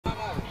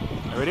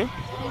Ready?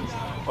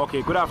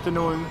 Okay, good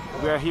afternoon.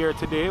 We are here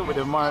today with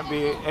the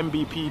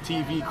MBP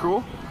TV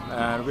crew,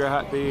 and we're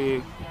at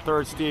the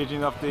third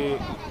staging of the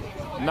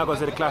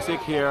Nagozed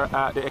Classic here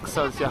at the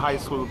Excelsior High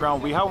School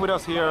ground. We have with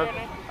us here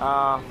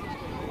a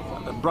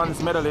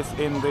bronze medalist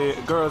in the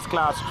girls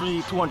class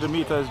 3 200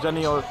 meters,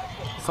 Janelle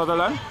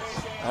Sutherland,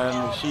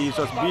 and she's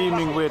just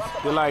beaming with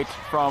delight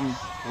from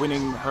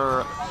winning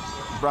her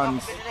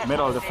bronze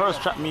medal. The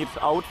first track meet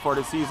out for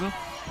the season,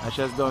 and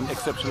she has done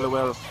exceptionally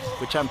well.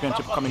 The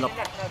championship coming up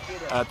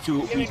 2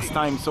 weeks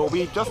time. So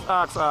we just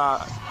asked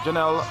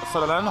Janelle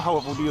Sutherland, how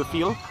do you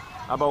feel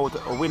about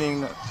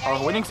winning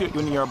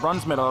your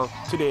bronze medal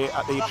today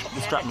at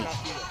this track meet?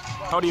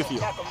 How do you feel?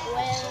 Well, I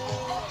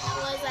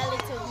was a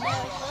little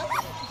nervous.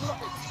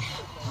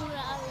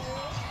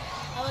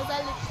 I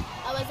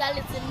was a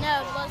little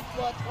nervous,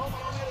 but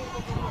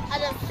I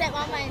just set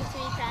my mind to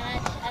it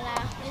and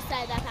I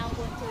decided that I'm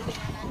going to win,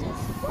 and I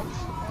just...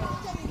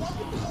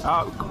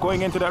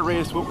 Going into that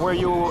race, were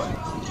you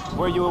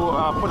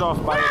put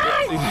off by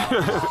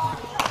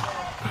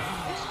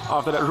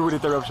after that rude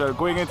interruption?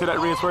 Going into that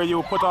race, were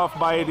you put off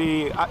by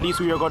the athletes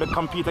who you're going to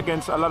compete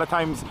against? A lot of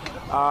times,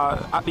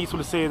 athletes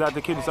will say that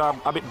the kids are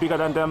a bit bigger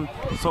than them,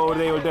 so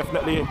they will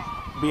definitely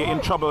be in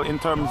trouble in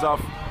terms of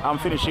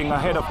finishing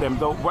ahead of them.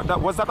 Though,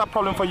 was that a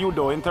problem for you,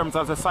 though, in terms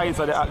of the size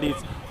of the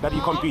athletes that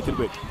you competed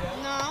with?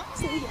 No.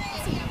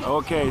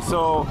 Okay,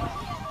 so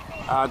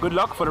good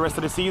luck for the rest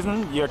of the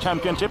season. Your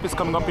championship is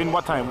coming up in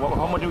what time?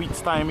 How many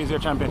weeks' time is your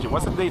championship?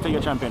 What's the date of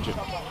your championship?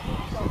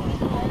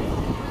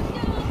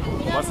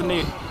 What's the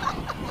date?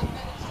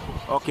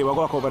 Okay, we'll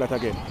go over that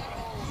again.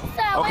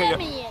 Sir, Okay. what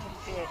do you mean?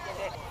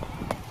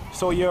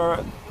 So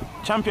your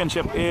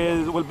championship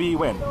will be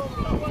when?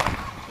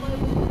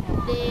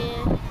 The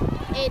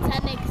 8th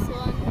and next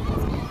one,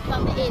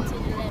 from the 8th to the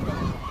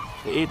 11th.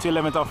 The 8th to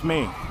 11th of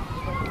May.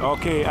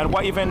 Okay, and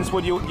what events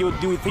would you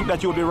think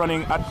that you'll be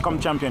running at come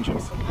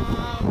championships?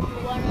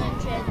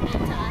 100 meter,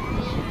 I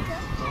think,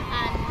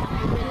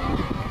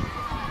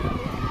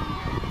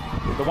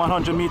 and The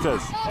 100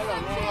 meters.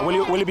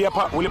 Will you be a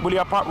part? Will it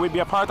be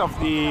a part of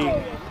the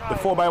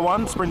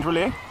 4x1 sprint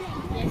relay?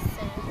 yes,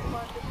 sir.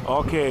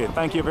 Okay,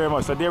 thank you very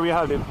much. So there we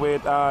have it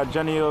with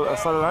Janelle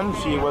Sutherland.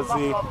 She was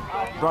the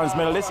bronze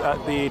medalist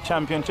at the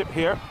championship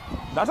here.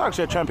 That's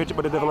actually a championship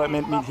with the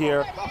development meet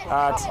here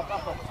at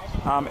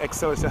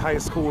Excelsior High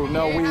School.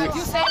 Now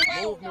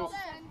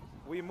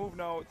we move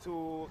now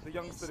to the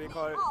youngster they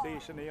call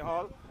Daisha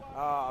Hall.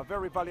 A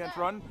very valiant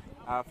run,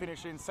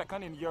 finishing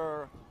second in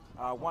your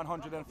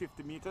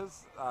 150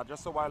 meters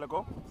just a while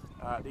ago.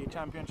 The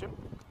championship,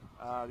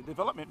 the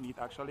development meet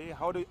actually.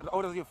 How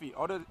does it feel?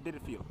 How did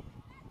it feel?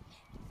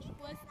 It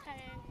was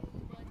tiring,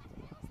 but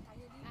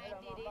I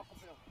did it.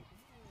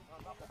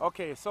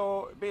 Okay,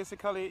 so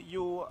basically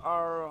you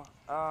are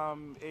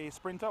a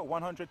sprinter,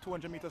 100,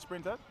 200 meter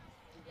sprinter.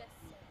 Yes,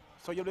 sir.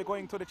 So you'll be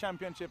going to the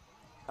championship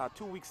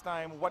 2 weeks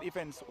time. What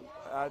events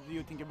do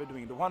you think you'll be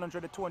doing? The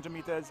 100, the 200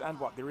 meters and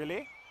what? The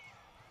relay?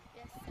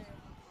 Yes, sir.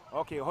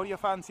 Okay, how do you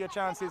fancy your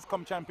chances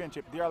come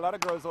championship? There are a lot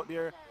of girls out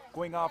there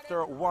going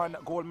after one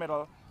gold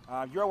medal.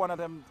 You're one of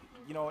them,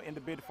 you know, in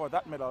the bid for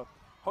that medal.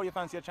 How do you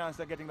fancy your chance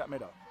of getting that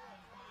medal?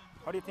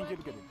 How do you think you'll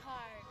get it?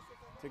 Hard.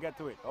 To get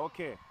to it,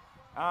 okay.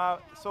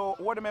 So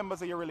who are the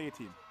members of your relay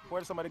team? Who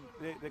are some of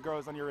the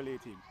girls on your relay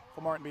team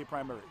for Martin Bay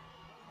Primary?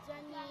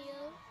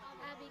 Janelle,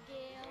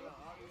 Abigail,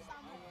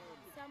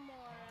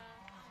 Samora,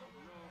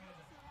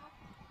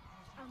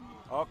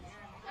 Okay.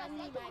 and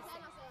me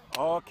myself.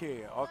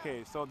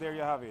 Okay, so there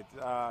you have it.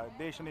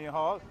 Daisha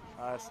Hall,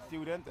 a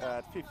student,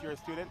 5th year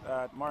student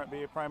at Martin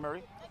Bay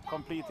Primary,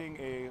 completing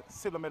a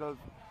silver medal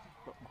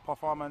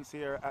performance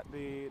here at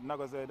the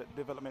Nagozed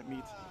Development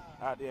Meet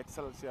at the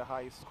Excelsior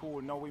High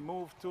School. Now we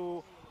move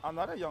to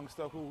another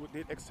youngster who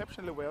did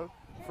exceptionally well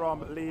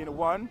from lane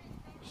 1.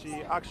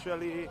 She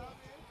actually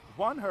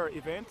won her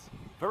event,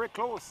 very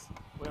close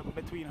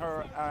between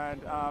her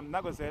and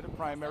Nagozed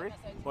Primary,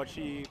 but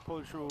she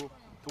pulled through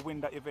to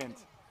win that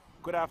event.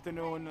 Good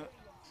afternoon,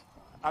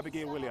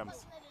 Abigail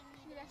Williams.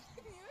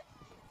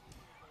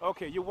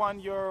 Okay, you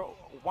won your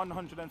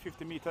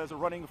 150 meters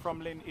running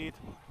from lane 8.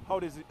 How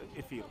does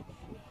it feel?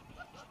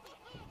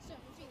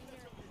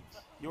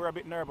 You were a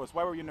bit nervous.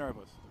 Why were you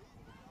nervous?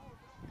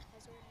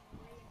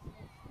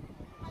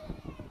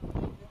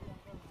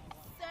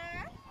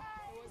 Sir,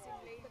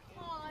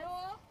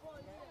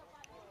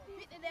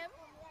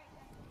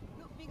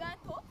 look big and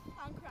tough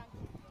and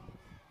cranky.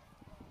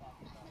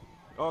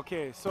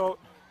 Okay, so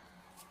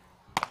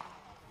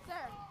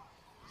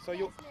Sir,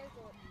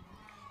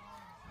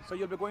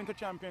 you'll be going to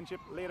championship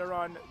later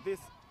on this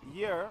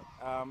year.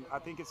 I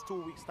think it's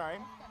 2 weeks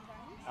time.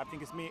 I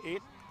think it's May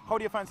 8th. How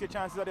do you fancy your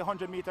chances at the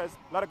 100 meters?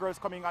 A lot of girls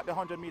coming at the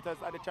 100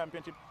 meters at the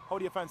championship. How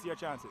do you fancy your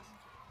chances?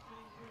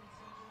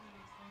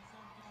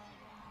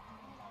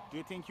 Do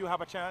you think you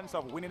have a chance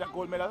of winning that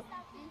gold medal?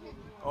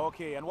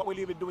 Okay, and what will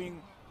you be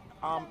doing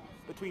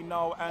between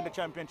now and the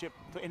championship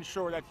to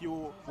ensure that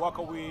you walk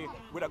away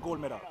with a gold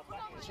medal?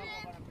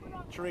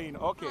 Train,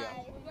 okay.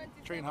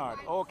 Train hard.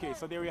 Okay,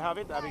 so there you have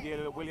it,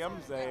 Abigail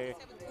Williams, a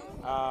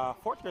a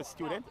fourth grade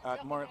student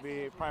at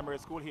Morton Primary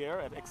School here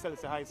at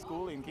Excelsior High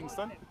School in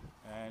Kingston.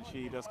 And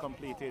she just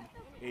completed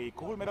a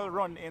gold medal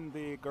run in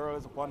the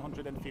girls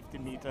 150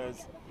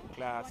 meters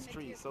class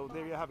 3. So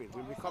there you have it.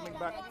 We'll be coming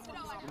back.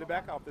 We'll be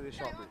back after this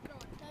short break.